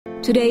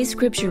Today's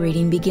scripture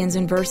reading begins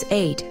in verse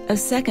 8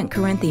 of 2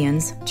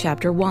 Corinthians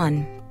chapter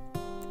 1.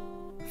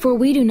 For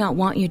we do not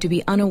want you to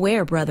be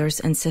unaware, brothers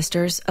and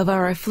sisters, of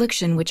our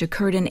affliction which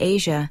occurred in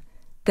Asia,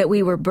 that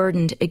we were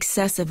burdened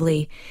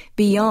excessively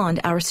beyond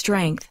our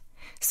strength,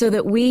 so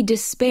that we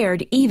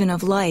despaired even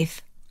of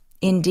life.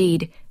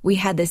 Indeed, we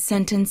had the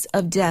sentence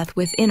of death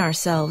within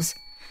ourselves,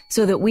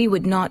 so that we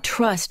would not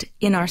trust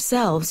in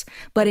ourselves,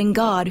 but in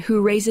God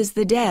who raises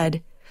the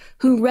dead,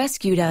 who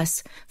rescued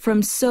us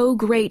from so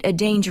great a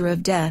danger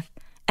of death,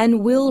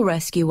 and will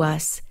rescue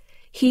us,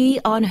 he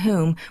on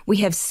whom we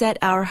have set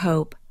our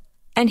hope,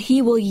 and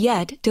he will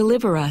yet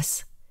deliver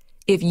us.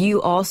 If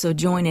you also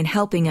join in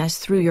helping us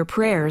through your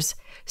prayers,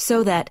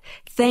 so that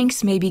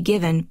thanks may be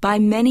given by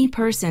many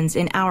persons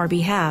in our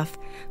behalf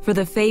for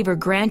the favor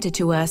granted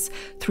to us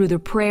through the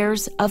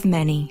prayers of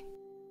many.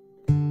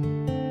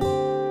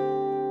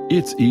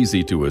 It's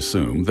easy to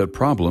assume that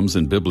problems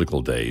in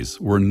biblical days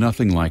were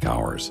nothing like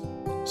ours.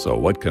 So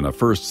what can a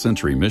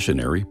first-century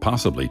missionary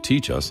possibly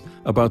teach us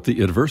about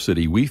the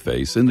adversity we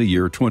face in the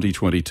year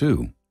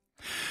 2022?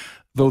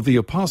 Though the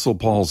Apostle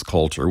Paul's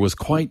culture was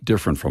quite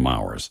different from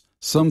ours,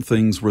 some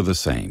things were the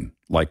same,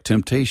 like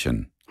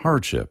temptation,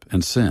 hardship,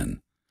 and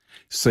sin.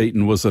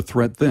 Satan was a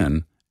threat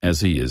then, as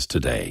he is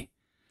today.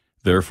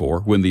 Therefore,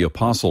 when the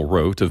apostle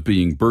wrote of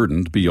being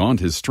burdened beyond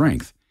his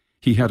strength,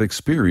 he had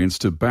experience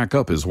to back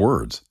up his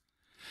words.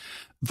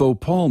 Though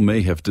Paul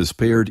may have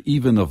despaired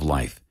even of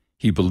life,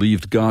 he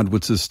believed God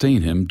would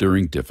sustain him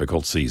during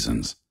difficult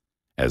seasons.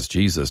 As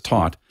Jesus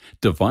taught,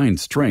 divine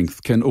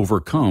strength can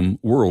overcome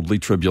worldly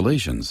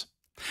tribulations.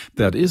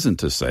 That isn't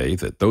to say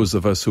that those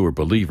of us who are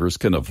believers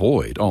can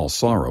avoid all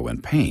sorrow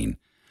and pain,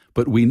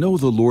 but we know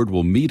the Lord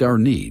will meet our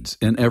needs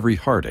in every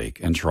heartache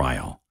and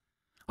trial.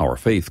 Our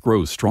faith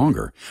grows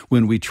stronger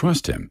when we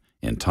trust Him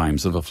in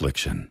times of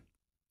affliction.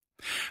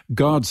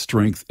 God's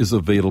strength is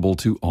available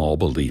to all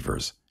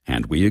believers,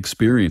 and we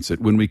experience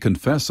it when we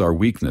confess our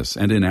weakness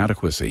and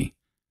inadequacy.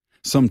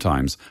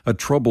 Sometimes a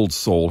troubled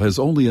soul has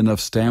only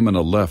enough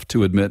stamina left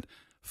to admit,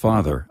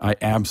 "Father, I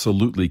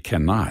absolutely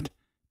cannot.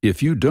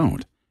 If you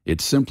don't,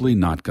 it's simply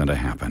not going to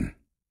happen."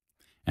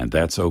 And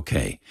that's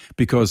okay,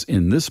 because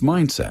in this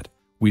mindset,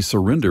 we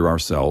surrender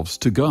ourselves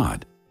to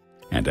God.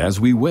 And as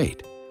we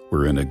wait,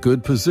 we're in a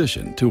good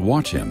position to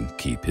watch Him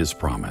keep His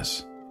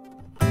promise.